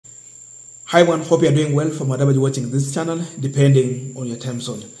Hi everyone, hope you are doing well from whatever you're watching this channel, depending on your time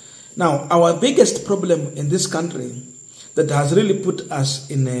zone. Now, our biggest problem in this country that has really put us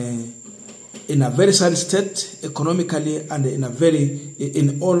in a very sad state economically and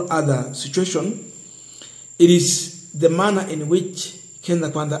in all other situation, it is the manner in which Kenya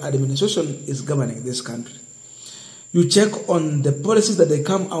Kwanza administration is governing this country. You check on the policies that they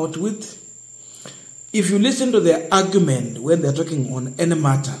come out with. If you listen to their argument when they're talking on any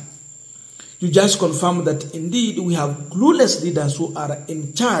matter, you just confirm that indeed we have clueless leaders who are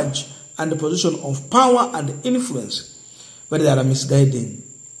in charge and the position of power and influence, but they are misguiding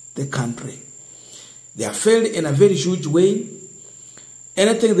the country. They have failed in a very huge way.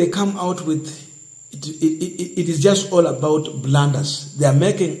 Anything they come out with, it is just all about blunders. They are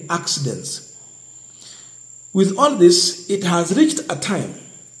making accidents. With all this, it has reached a time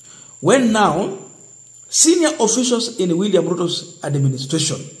when now senior officials in William Ruto's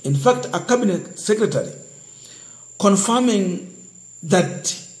administration, in fact, a cabinet secretary, confirming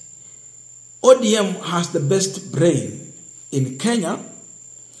that ODM has the best brain in Kenya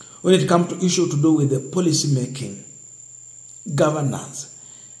when it comes to issues to do with the policy making, governance.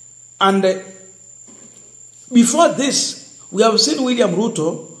 And before this, we have seen William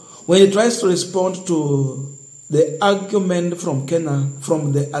Ruto, when he tries to respond to the argument from Kenya,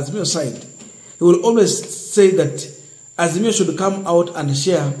 from the Azimio side, he will always say that Azimio should come out and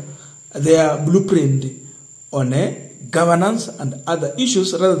share their blueprint on governance and other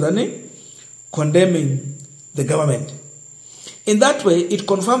issues rather than condemning the government. In that way, it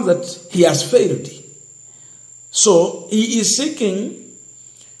confirms that he has failed. So he is seeking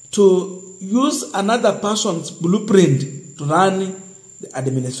to use another person's blueprint to run the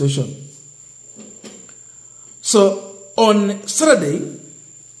administration. So on Saturday,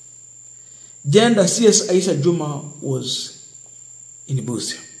 Gender CS Aisha Juma was in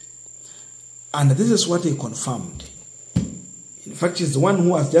Busia. And this is what he confirmed. In fact, he's the one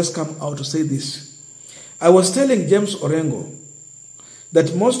who has just come out to say this. I was telling James Orengo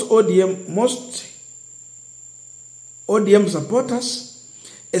that most ODM supporters,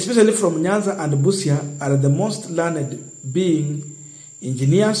 especially from Nyanza and Busia, are the most learned, being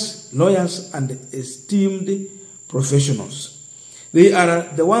engineers, lawyers, and esteemed professionals. They are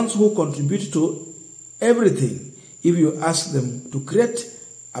the ones who contribute to everything. If you ask them to create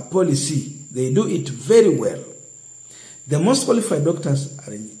a policy, they do it very well. The most qualified doctors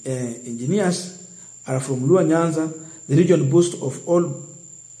and engineers are from Luo Nyanza, the region boast of all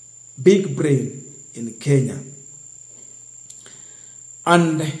big brain in Kenya.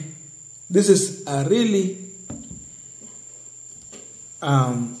 And this is a really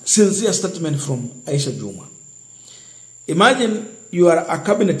sincere statement from Aisha Juma. Imagine you are a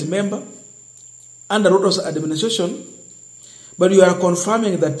cabinet member under Ruto's administration, but you are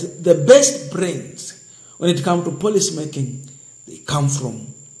confirming that the best brains when it comes to policy making, they come from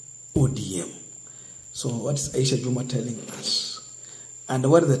ODM. So what is Aisha Juma telling us?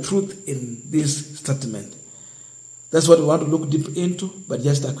 And what is the truth in this statement? That's what we want to look deep into, but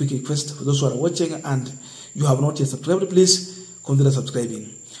just a quick request for those who are watching and you have not yet subscribed, please consider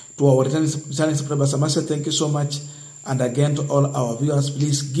subscribing. To our returning subscribers, I must say thank you so much. And again, to all our viewers,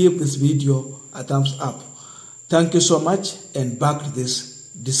 please give this video a thumbs up. Thank you so much, and back to this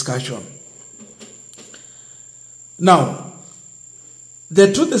discussion. Now,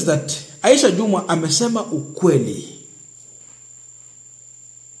 the truth is that Aisha Juma amesema ukweli.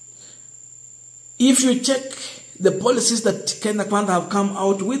 If you check the policies that Kenya Kwanza have come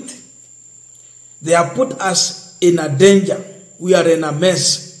out with, they have put us in a danger. We are in a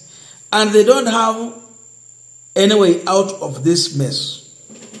mess. And they don't have any way out of this mess.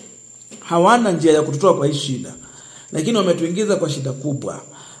 Hawana njia ya kututoa kwa hii shida. Lakini wametuingiza kwa shida kubwa.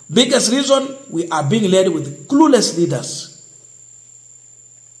 Biggest reason, we are being led with clueless leaders.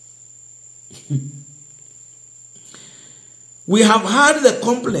 We have heard the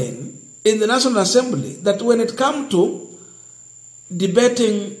complaint in the National Assembly that when it comes to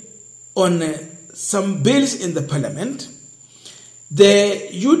debating on some bills in the parliament, the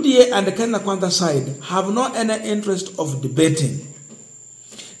UDA and the Kenya Kwanza side have no any interest of debating.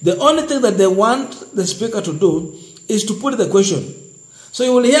 The only thing that they want the speaker to do is to put the question. So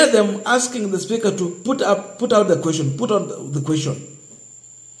you will hear them asking the speaker to put out the question.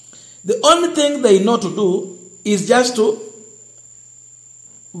 The only thing they know to do is just to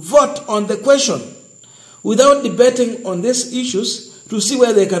vote on the question without debating on these issues to see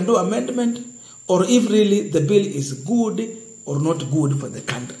whether they can do amendment or if really the bill is good or not good for the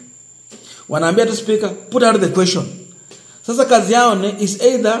country. Wanaambia to speaker, put out the question. Sasa kazi yao is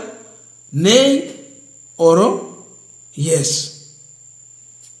either nay or yes.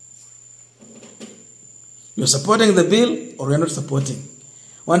 You're supporting the bill or you're not supporting.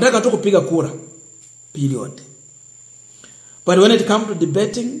 Wanataka tu kupiga kura. Period. But when it comes to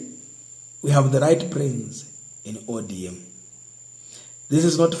debating, we have the right brains in ODM. This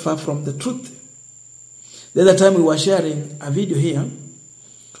is not far from the truth. The other time we were sharing a video here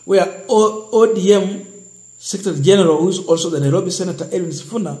where ODM Secretary General, who is also the Nairobi Senator Edwin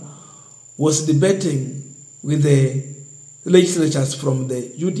Sifuna, was debating with the legislators from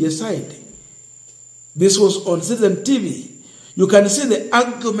the UDA side. This was on Citizen TV. You can see the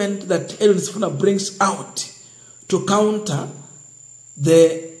argument that Edwin Sifuna brings out to counter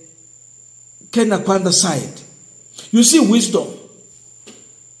the Kenya Kwanza side. You see wisdom.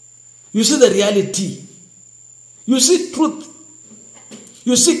 You see the reality. You see truth.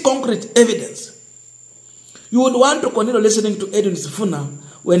 You see concrete evidence. You would want to continue listening to Edwin Sifuna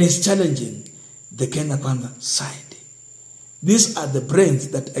when he's challenging the Kenya Kwanza side. These are the brains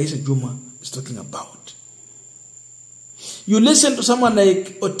that Aisha Juma is talking about. You listen to someone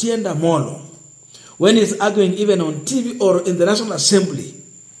like Otienda Molo when he's arguing even on TV or in the National Assembly,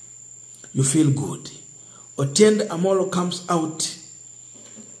 you feel good. Otienda Amolo comes out,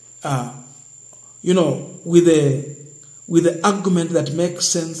 with the argument that makes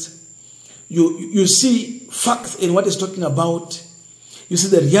sense. You see facts in what he's talking about. You see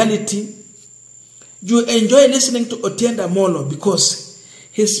the reality. You enjoy listening to Otienda Amolo because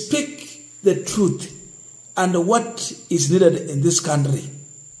he speaks the truth and what is needed in this country.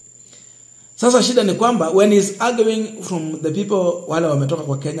 Sasa shida ni kwamba when he's arguing from the people wale wametoka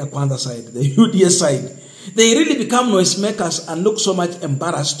kwa Kenya Kwanza side, the UDA side, they really become noisemakers and look so much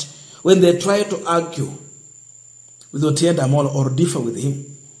embarrassed when they try to argue with Otienda Amolo or differ with him.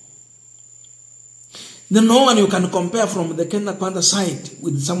 Then no one you can compare from the Kenya Kwanza side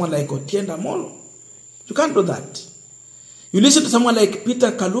with someone like Otienda Amolo. You can't do that. You listen to someone like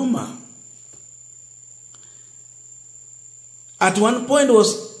Peter Kaluma. At one point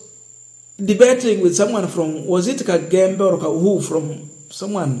was debating with someone from, was it Kagembe or who, from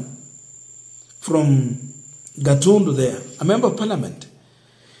someone from Gatundu there, a member of parliament.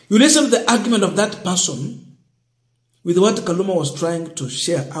 You listen to the argument of that person with what Kaluma was trying to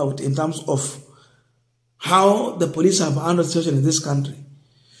share out in terms of how the police have handled the situation in this country.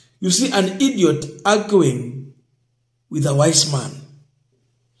 You see an idiot arguing with a wise man.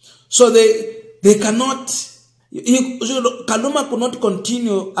 So they cannot, Kaluma could not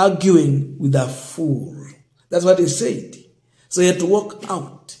continue arguing with a fool. That's what he said. So he had to walk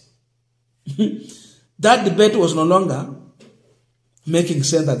out. That debate was no longer making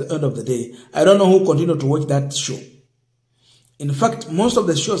sense at the end of the day. I don't know who continued to watch that show. In fact, most of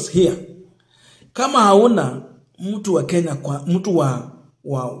the shows here, kama hauna mtu wa Kenya, mtu wa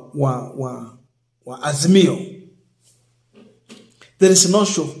Azimio, there is no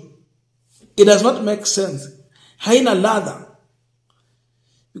show. It does not make sense. Haina ladha.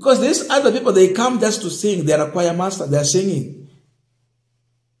 Because these other people, they come just to sing. They are a choir master. They are singing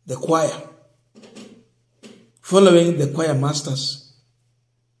the choir, following the choir master's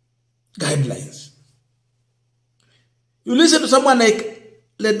guidelines. You listen to someone like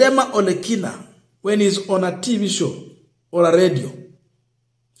Ledema Olekina when he's on a TV show or a radio.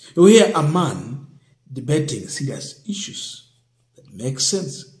 You hear a man debating serious issues that make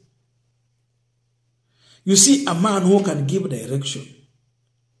sense. You see a man who can give direction.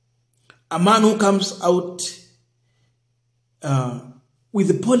 A man who comes out with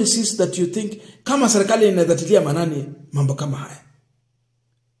the policies that you think, kama serikali inadhatilia manani mambo kama haya.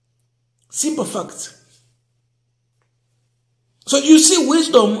 Simple facts. So you see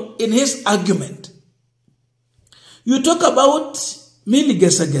wisdom in his argument. You talk about Millie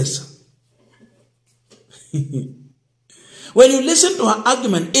Gesa. When you listen to her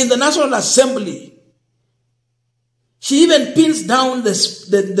argument in the National Assembly, she even pins down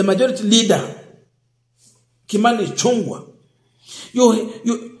the majority leader, Kimani Chungwa.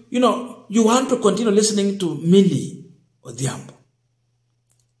 You want to continue listening to Millie Odhiambo.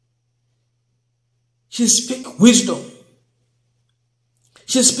 She speaks wisdom.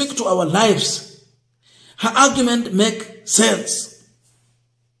 She speaks to our lives. Her argument makes sense.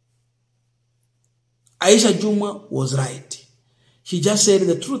 Aisha Juma was right. She just said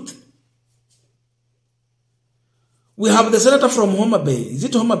the truth. We have the senator from Homa Bay. Is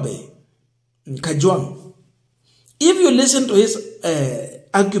it Homa Bay? Kajwang. If you listen to his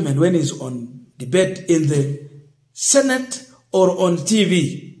argument when he's on debate in the Senate or on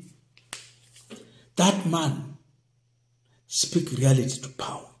TV, that man speaks reality to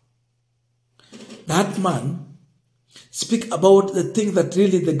power. That man speaks about the thing that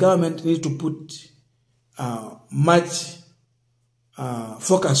really the government needs to put much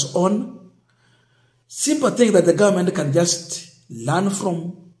focus on. simple thing that the government can just learn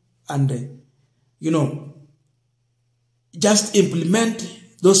from and, just implement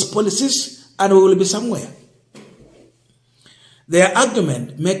those policies and we will be somewhere. Their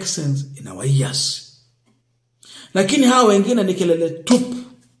argument makes sense in our ears. Lakini hao wengine ni kelele tupu.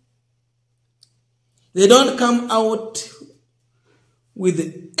 They don't come out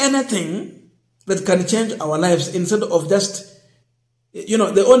with anything that can change our lives instead of just,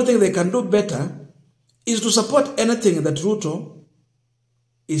 the only thing they can do better is to support anything that Ruto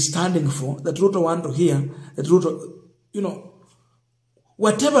is standing for, that Ruto want to hear, that Ruto,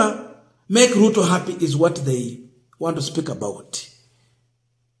 whatever make Ruto happy is what they want to speak about.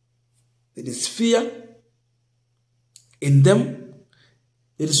 It is fear in them.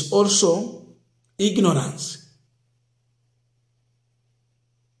 It is also ignorance.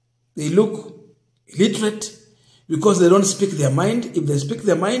 They look illiterate because they don't speak their mind. If they speak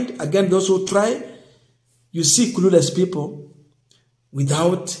their mind, again, those who try, you see clueless people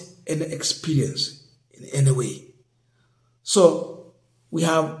without any experience in any way. So we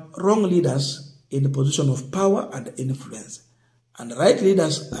have wrong leaders in the position of power and influence, and right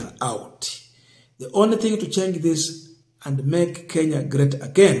leaders are out. The only thing to change this and make Kenya great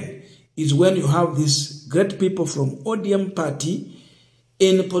again is when you have these great people from ODM party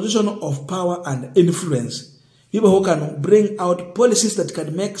in position of power and influence, people who can bring out policies that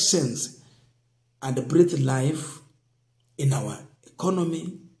can make sense and breathe life in our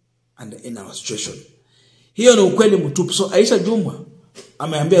economy and in our situation. Hiyo ni ukweli mtupu. So Aisha Jumwa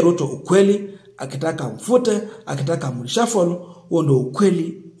ameambia Ruto ukweli, akitaka mfute, akitaka mshuffle, huo ndio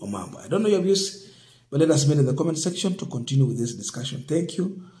ukweli wa mambo. I don't know your views, but let us meet in the comment section to continue with this discussion. Thank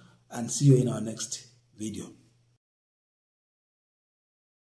you and see you in our next video.